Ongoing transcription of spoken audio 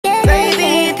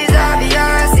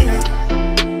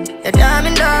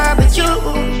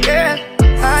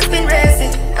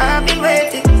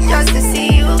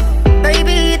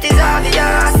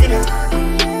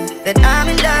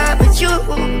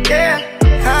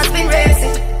heart's been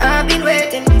racing. I've been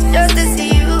waiting just to see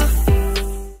you.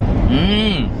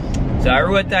 So I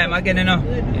road time again, you know.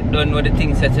 You don't know the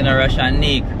thing set in a Rash and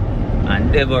NIQUE.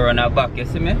 And Devil run her back, you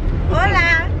see me?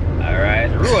 Hola.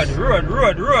 Alright, road.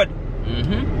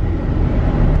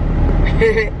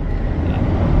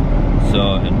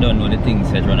 So you don't know the thing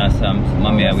set run a Sam's.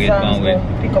 Mommy I wait one way.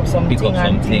 Pick up some things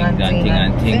and thing.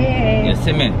 You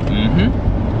see me?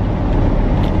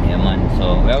 Yeah man, so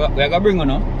we are gonna bring her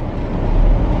now.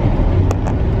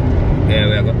 Yeah,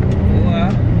 we are gonna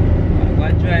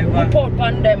what driver? We put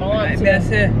on them, I want to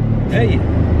say, hey.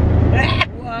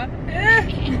 What?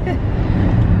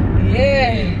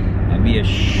 Yeah. I'll be a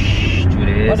shh to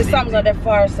the But the Sam's are there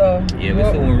far, so yeah,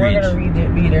 we're gonna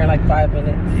be there in like 5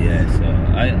 minutes. Yeah, so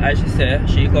as she said,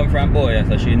 she come from Boya,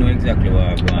 so she know exactly where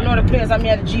I'm going. I know the place, I'm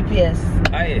near the GPS.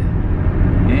 Aye.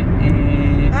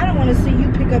 I don't want to see you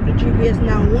pick up the GPS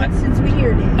now once since we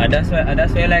hear that. That's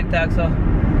why I like talk so.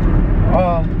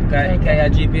 Oh. Can you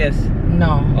have GPS?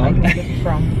 No, Oh. I can get it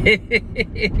from.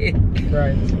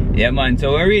 Right. Yeah man,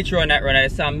 so when we reach run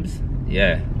at Sam's,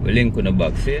 yeah, we link on the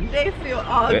box in. They feel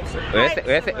all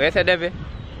Where's the Debbie?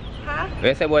 Huh?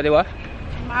 Where's the body what?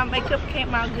 My makeup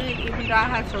came out good even though I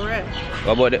had to rush.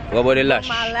 What about the lash?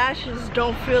 My lashes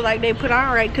don't feel like they put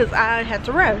on right because I had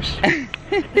to rush.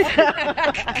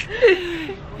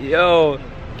 Yo,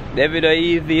 Debbie the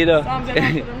easy, you know.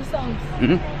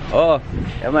 Oh,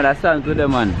 yeah man, that sounds good,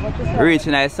 man.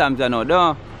 Reaching at Sam's now,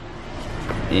 don't.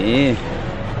 Yeah.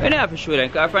 We don't have to show them,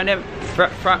 because from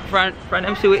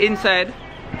them see we inside.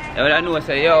 I know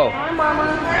say, yo,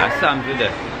 that's Sam's with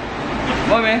it.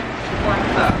 Mommy?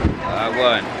 Go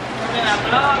on.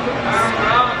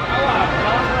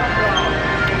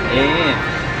 Yeah.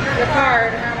 The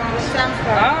card, Sam's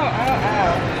card.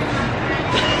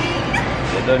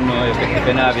 You don't know if you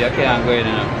can have your can't go in,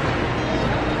 you know.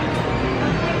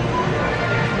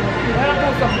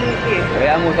 We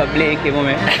almost a blinky,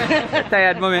 mommy.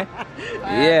 Tired, mommy?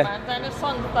 Yeah. By the time the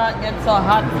sun start getting so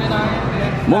hot, you know.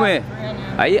 Mommy,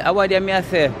 I what me I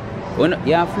say? When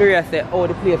you and Flurry say, oh,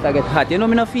 the place I get hot. You know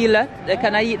me not feel that? They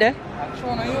can I eat there?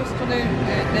 Actually, I used to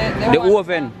the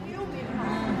oven.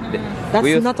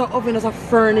 That's not an oven, it's a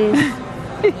furnace.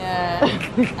 Yeah.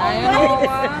 And you know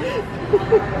what?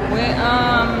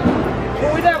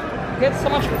 We get so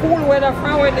much cool weather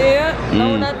from where there.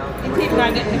 Now that it's even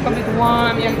like getting a bit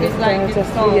warm, it's like it's so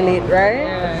feel it, right?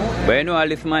 Yeah. But you know all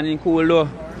this morning cool though.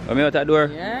 Come out the door.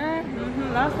 Yeah.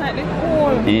 Last night it's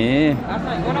cool. Yeah. Last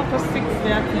night going up to 60, I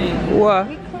think. What?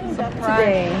 We cleaned up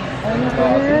today.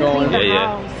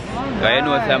 Yeah. Because you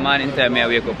know it's a morning time I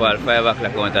wake up at 5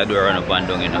 o'clock out the door run up and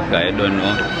down, you know. Because you don't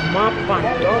know.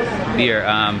 Deer,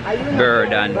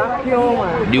 bird and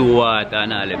the water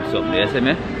and all them something, you see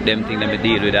me? Them things that we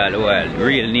deal with all the while.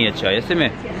 Real nature, you see me?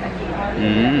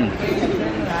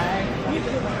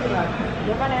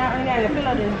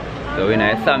 So when I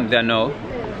stand there now,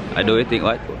 I do think,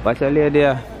 what's your lady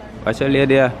there? What's your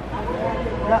lady there?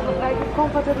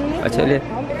 What's your lady?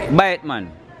 Bite,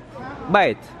 man.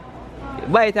 Bite.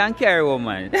 Bite and carry,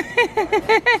 woman.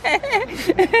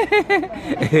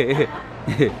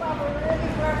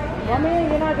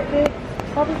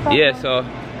 Yeah, so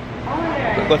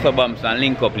we go to bumps and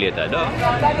link up later, though.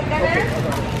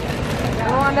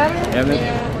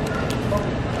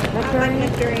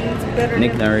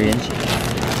 Nectarines.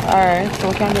 Alright, so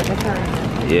we can get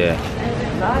nectarine. Yeah.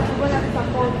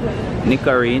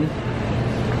 Nectarine.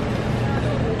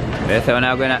 So we're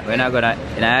not gonna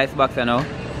in an ice box now?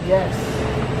 Yes.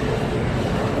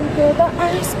 Into the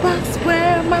ice box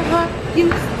where my heart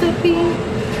used to be.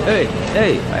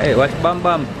 Hey, what's bam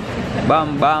bam?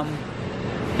 Bam bam.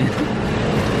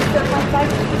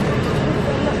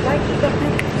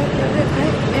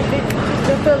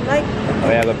 Oh,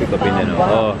 yeah, I gotta pick up in there now.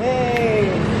 Oh.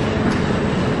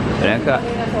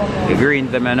 The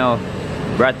greens them now.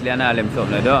 Bradley and all them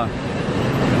something, though.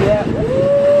 Yeah.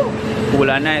 Cool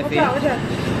and nice, eh?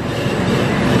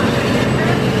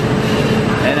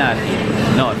 They're not.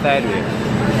 No, sideways.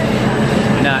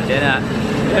 They're not. You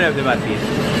don't have them at feet.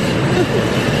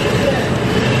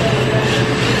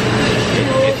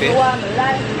 If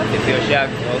you're shag,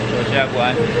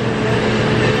 one.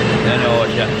 No,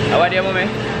 shag. What do you, mommy?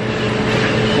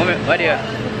 Mommy, what do you?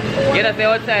 You just stay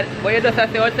outside, but you just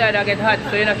stay outside and get hot,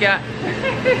 so you know can't.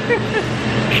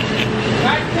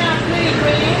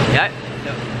 Yeah.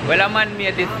 Well, a man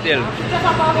made this still. It's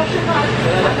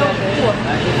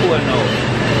cool now.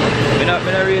 We're not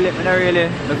really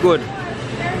good.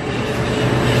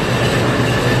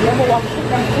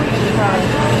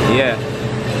 Yeah.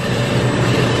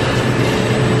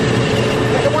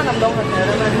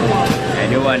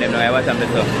 And you want them now, I want some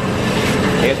stuff.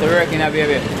 You used to work in a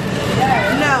baby?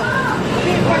 No.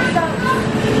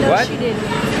 No, What? she didn't.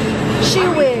 She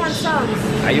wished.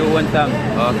 Are you want some?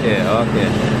 Okay, okay.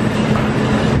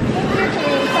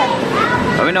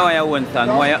 I mean, now you want some.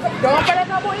 Don't put it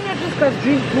up on it just because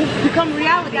dreams become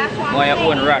reality. Why you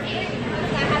own rush?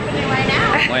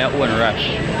 Why you own rush?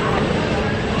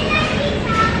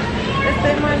 Is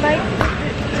that my light?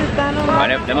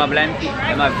 Them have lime,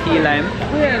 them have key lime.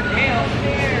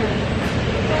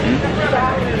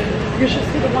 You should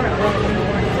see the one at work.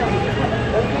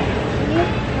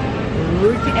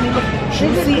 And it looks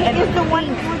juicy. And it's the one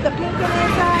with the pink in the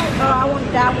inside? Oh, I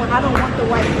want that one. I don't want the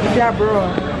white one. Yeah, bro.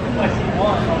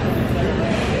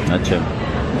 Watch him.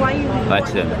 Why you? Watch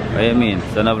him. What do you mean?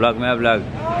 Son of vlog, me a vlog.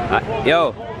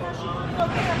 Yo!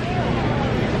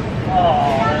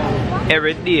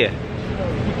 Every day,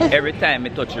 every time I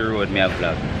touch the road, me a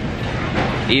vlog.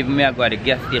 Even me I go to the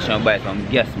gas station and buy some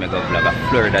gas, me go vlog. A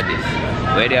Florida this.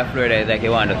 Where they are Florida is like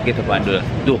you want to get up and do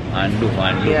and do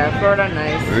and do. Yeah, Florida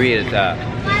nice. Real talk.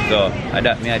 So,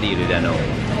 that me I deal with that now.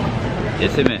 You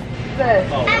see me?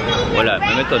 Hold on,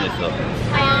 let me turn this up.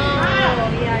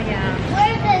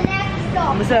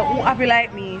 I said, who happy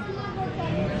like me?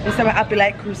 They say I'm happy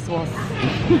like Christmas.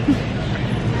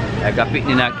 Like a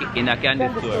picnic in a candy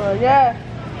store. Yeah.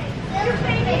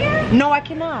 No, I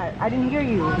cannot. I didn't hear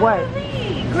you. What?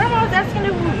 Grandma was asking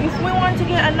if we wanted to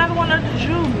get another one of the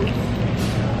juice.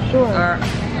 Sure.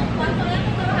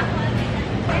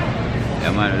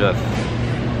 Yeah, man, just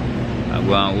I'm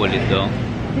going to hold it down.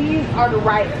 These are the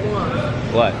right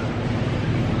ones. What?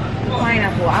 The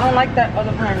pineapple. I don't like that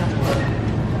other pineapple.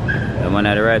 The one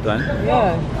at the right one?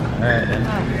 Yeah. Alright then.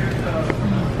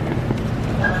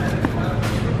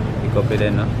 Pick up it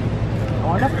then, no? I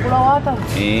want a full of water.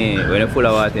 When you're full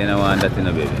of water, you don't want that in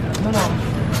a baby. No.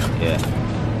 Yeah.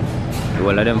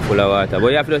 All of them full of water.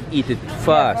 But you have to just eat it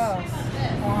fast. Yeah,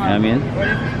 You know what I mean?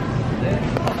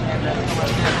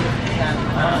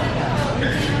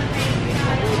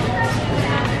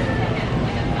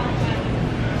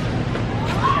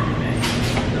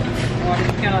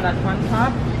 That one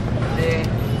top.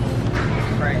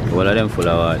 All of them full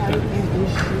of water.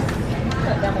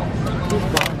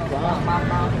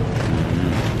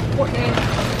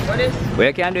 What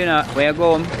you can do now, when you go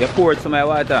home, you pour some of your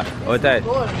water outside.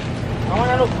 Good. I want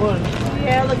to look good.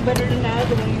 Yeah, look better than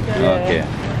that. Okay.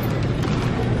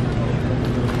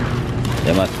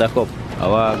 They must stack up. I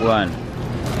want to go on.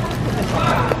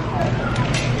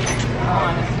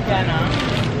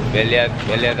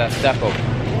 Belly got stack up.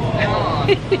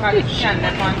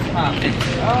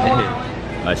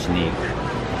 Watch Nick.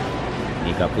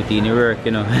 Nick can put in the work,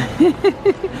 you know.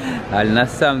 I'll not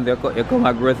some you come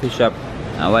a grocery shop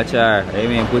and watch her. I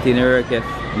mean, put in the work, yes.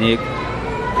 Nick.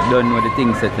 You don't know the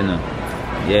things set, you know.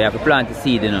 Yeah, you have to plant the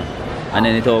seed, you know. And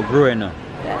then it all grow, you know.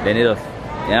 Then it just, you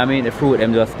know what I mean? The fruit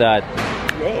them just start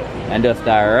and just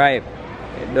start ripe.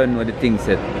 You don't know the things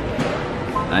set.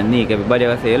 And Nick, everybody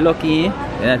will say you're lucky.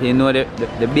 Then not you know the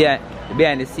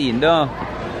behind the scene, though.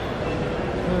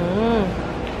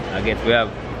 I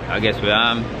guess we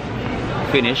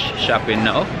finished shopping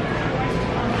now.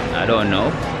 I don't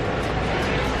know.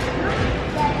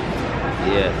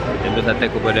 Yeah, they just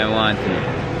take up what they want.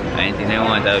 Anything they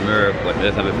want at work, but they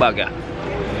just have a bagger.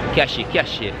 Cash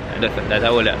it. That's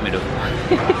all that me do.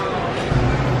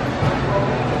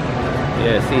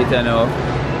 Yeah, see it now.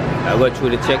 I go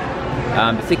through the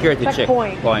security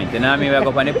checkpoint. You know what I mean? We go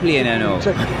up on the plane now.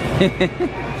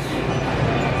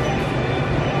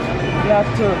 You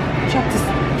have to check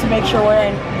to make sure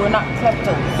we're not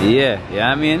kleptos. Yeah, you know what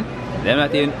I mean?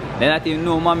 They not even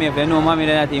know mommy. If they know mommy,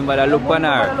 they not even bother look on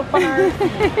her.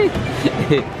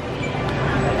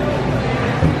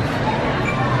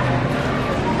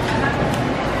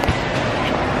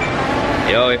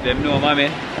 Yo, if they know mommy,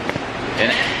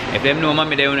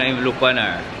 they won't even look on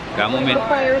her. Because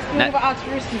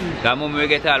mommy will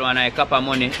get all one a cup of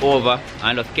money over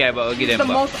and just care about give them back. She's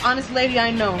the most honest lady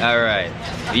I know. Alright.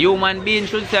 Human being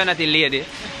should say not a lady.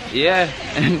 Yeah.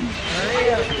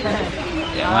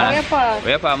 Yeah,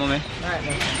 where you mommy?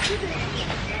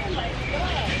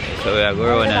 So we are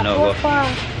going and now go.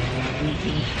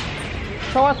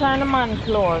 So what time the man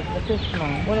closed, the fishman?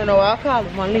 I don't know what I call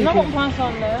it, man. No open on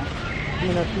Sunday.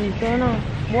 Yes,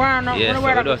 so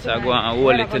we just go and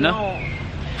hold it, you know?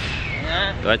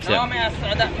 Watch it. They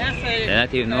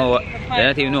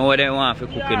don't even know what they want for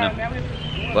cooking now.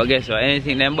 But guess what?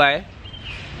 Anything they buy,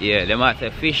 yeah, they might say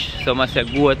fish, some might say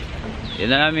goat. You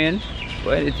know what I mean?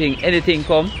 But anything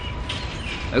come,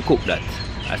 I cook that.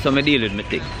 That's how I deal with my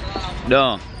thing.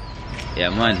 Done. Yeah,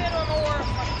 man.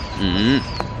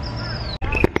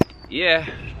 Yeah,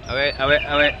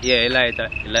 Yeah,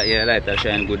 lighter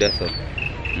shine good as well.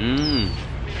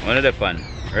 One of the pan.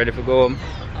 Ready for go home?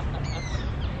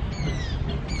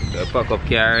 We pack up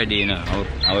car already, you know.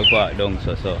 And we park down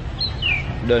so.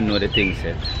 Don't know the things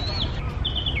yet.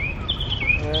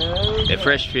 The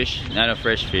fresh fish, not a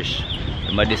fresh fish.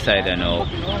 I might decide now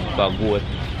for both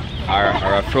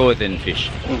or a frozen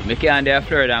fish. I can't do a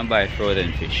Florida and buy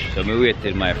frozen fish. So I wait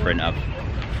till my friend have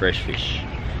fresh fish.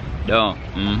 Down.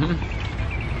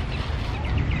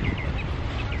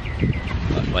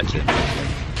 Watch it.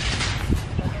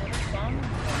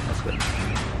 That's good.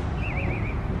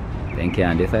 Then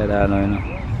can't decide that now, you know.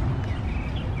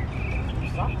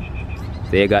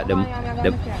 So you got the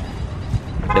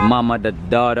mama, the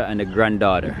daughter, and the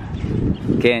granddaughter.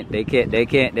 They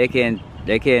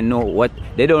can't know what,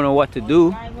 they don't know what to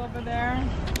do. Over there.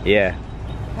 Yeah.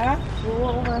 Huh?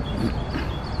 Over.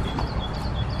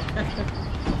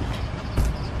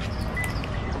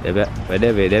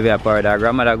 They be a part of their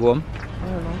grandmother go home. I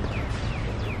don't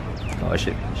know. Oh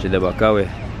shit, she the back away.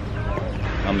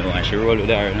 Mommy want she roll with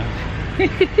her, you know.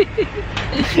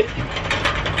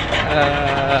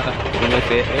 You know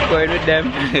say, you're going with them.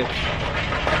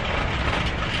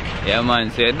 Yeah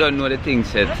man, so you don't know the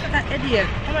things yet. Look at that idiot.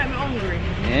 I'm like hungry.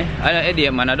 Yeah? I'm not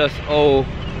idiot man, I just you know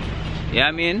what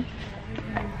I mean?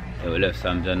 Yeah, we left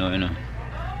something now, you know.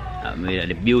 I mean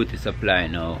the beauty supply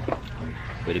now.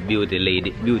 With the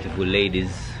beautiful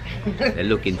ladies. They're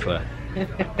looking for what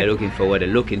they're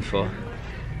looking for.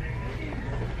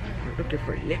 Looking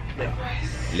for lip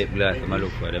gloss. Lip gloss, I'm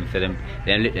look for them. So them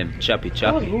let them choppy.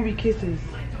 Those ruby kisses.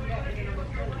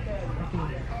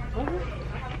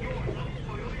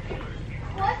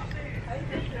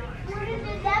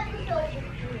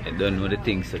 I don't know the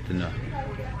things so to know.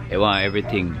 I want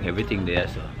everything there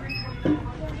so.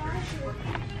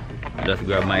 Just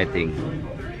grab my thing.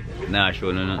 Nah,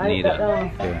 show no nothing neither.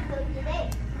 Yeah.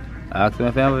 Ask them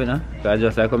if I have it, no? Because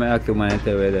just I come and ask them and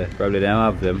tell you that probably they don't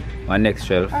have them on next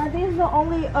shelf. Are these the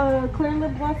only clear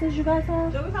lip glosses you guys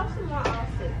have? Do we have some more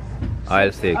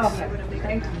Aisle 6. Okay,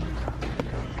 thank you.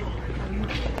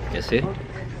 You see?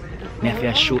 Me have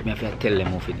to shoot, me have to tell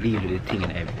them if it leave the thing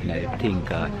in the thing,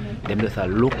 cause them just a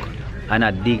look and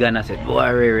a dig and I said,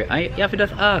 boy, and you have to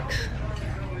just ask.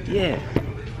 Yeah.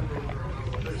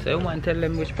 So you want to tell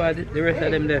them which part the rest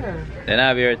of them there. Then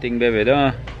have everything, baby,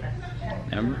 don't you?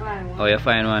 Oh, you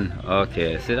find one?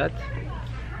 Okay, see that?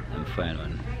 I'm find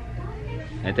one.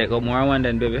 I take out more one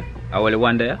then, baby. I only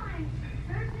one there?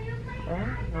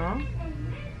 No.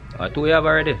 Or two you have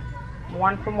already?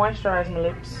 One for moisturize my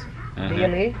lips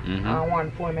daily, and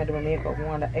one for my makeup,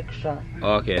 one the extra.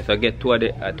 Okay, so get two of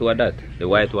that, the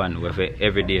white one with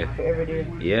every day. For every day.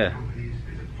 Yeah.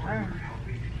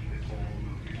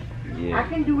 Yeah. I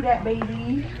can do that,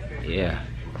 baby. Yeah.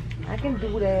 I can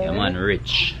do that. Yeah, man,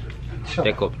 rich.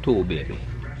 Take up two, baby.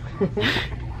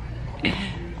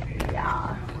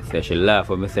 Yeah. So she laugh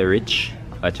when I say rich.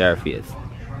 Watch her face.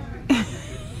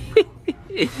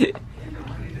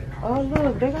 Oh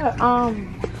look, they got Well,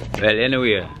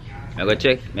 anyway, I go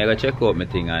check out my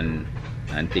thing and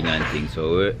thing.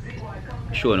 So we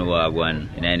show you what I want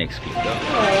in the next clip.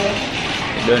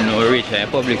 You don't know rich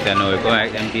and public and know it.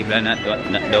 Like them people are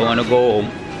don't want to go home.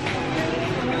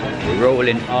 They're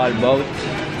rolling all about,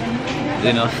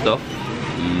 you know, stuff.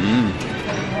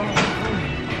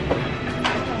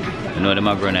 You know them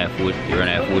are run a food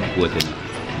court, you know.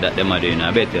 That them are doing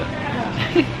a better.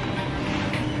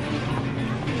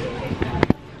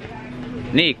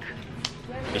 Nick,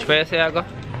 which way you say I go?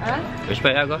 Huh? Which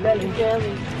way I go?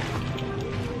 Delhi.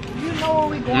 You know where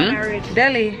we going already?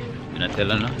 Delhi. You not tell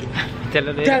her no? Tell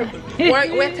her there.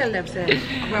 Where tell them, sir?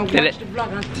 Well, watch the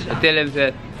vlog and tell them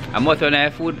that I must on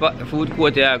a food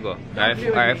court I go.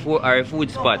 Or a food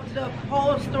spot. The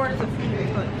whole store is a food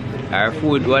spot. Or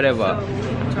food whatever.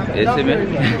 You see me?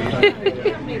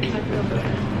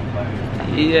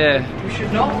 Yeah. You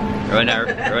should know. Run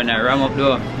a ram up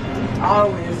though.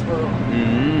 Always, bro.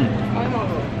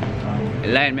 The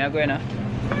line me I go now.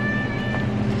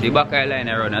 See back of the line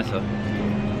I run so.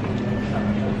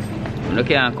 You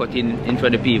can't cut in for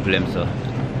the people them so.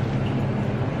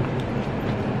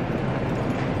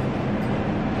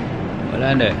 Hold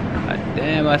on there.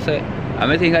 Damn, I say.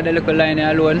 I think I the little line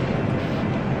alone.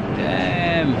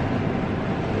 Damn.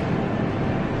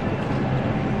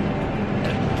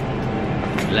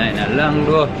 Line a long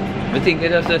though. I think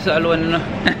it's just alone, you know.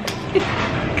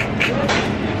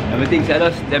 I think it's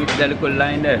just the little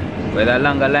line there. With a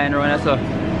longer line around so.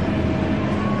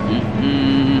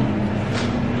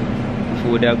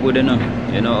 Food are good enough.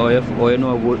 You know how you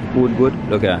know food good?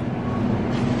 Look here.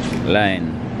 Line.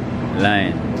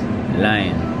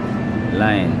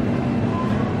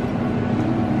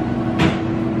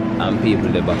 some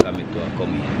people the back of me to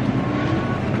come here.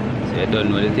 So you don't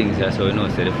know the things there, so you know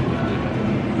say the food good.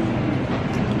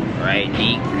 Right,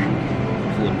 Nick?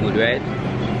 Food good, right?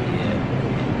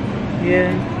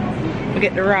 Yeah. We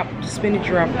get the wrap, the spinach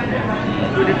wrap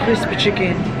with the crispy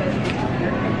chicken.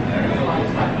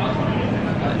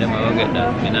 Then I will get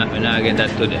that. I not get that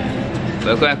today.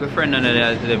 But going with friend on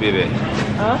there today, baby.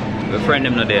 Huh? With friend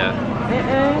them not there.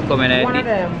 Come in. One of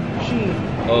them. She.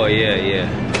 Oh yeah.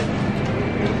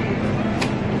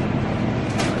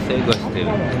 Say go still.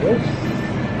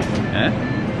 Huh?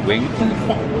 Wings?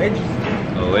 Wedges.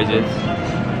 Oh, wedges.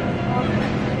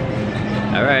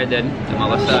 Alright then, I'm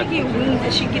gonna start. She get wings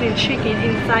and she getting chicken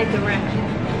inside the wrap.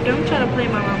 Don't try to play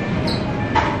my mom.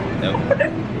 No.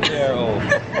 They're old.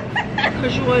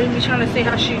 Cause you wasn't me trying to say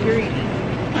how she greedy.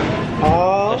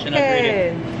 So she not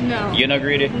greedy? No. You not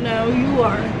greedy? No, you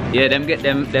are. Yeah, them get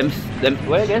them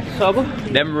what again? Sub?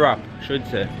 Them wrap, should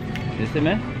say. You see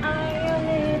me?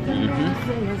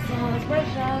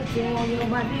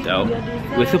 So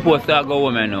we're supposed to go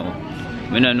home now.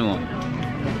 We don't know.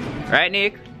 Right,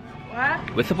 Nick?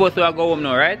 What? We're supposed to go home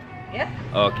now, right? Yeah.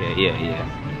 Okay,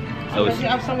 yeah. So you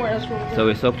have somewhere else for me. So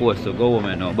we're supposed to go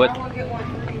home now. But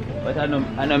I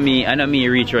know me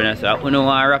reach around so I don't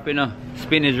want to wrap, you know.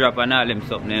 Spinach wrap and all them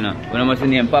something, you know. We don't must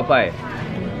name Popeye.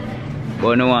 But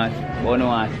we don't want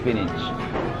spinach.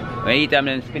 When you eat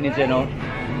them spinach, you know.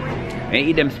 When you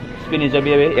eat them spinach,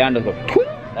 baby, you end up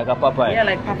like a Popeye. Yeah,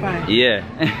 like Popeye. Yeah.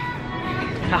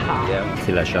 Yeah,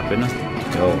 still a shop, you know.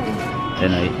 Yo,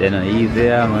 then easy,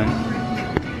 yeah, man.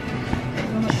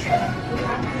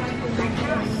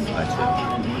 Watch it.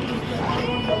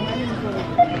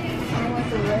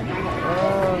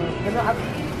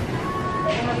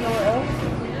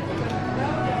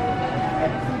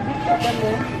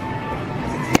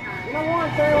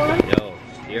 Yo,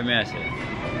 hear me I say.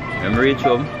 When I reach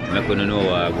home, I couldn't know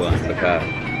what I go on because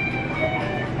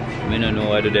I don't know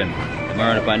what to do them. I'm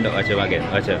around the panda, watch him again.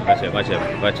 Watch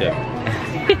him.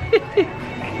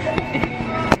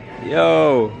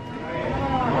 Yo!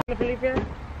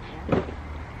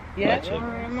 Yeah. Watch him.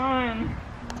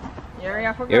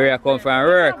 Yuri, I come from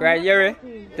work, right, Yuri?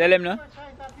 Tell him now.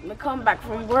 I come back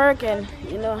from work and,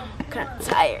 you know, kind of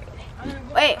tired.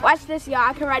 Wait, watch this, y'all.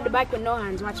 I can ride the bike with no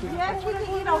hands. Watch me. Yes, we can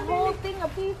eat a whole thing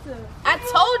of pizza. I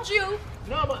told you.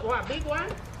 No, but what, big one?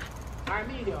 Or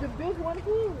medium? The big one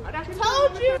too. I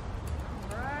told you.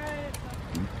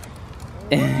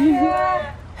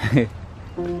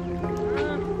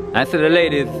 Answer the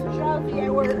ladies.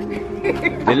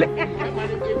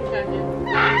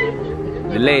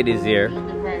 The ladies here.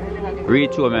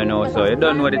 Reach home now, so you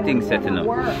don't know the thing's setting up.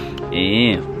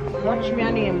 Yeah. Watch me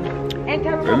name.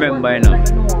 Remember, you know,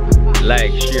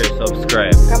 like, share,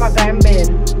 subscribe. Come on, in bed.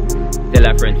 Tell a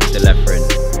friend, tell a friend.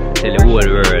 Tell the whole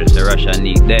world the Russian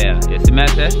NIQUE there. You see me, I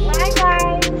say? Bye,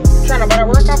 guys. Trying to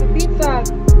work off a pizza.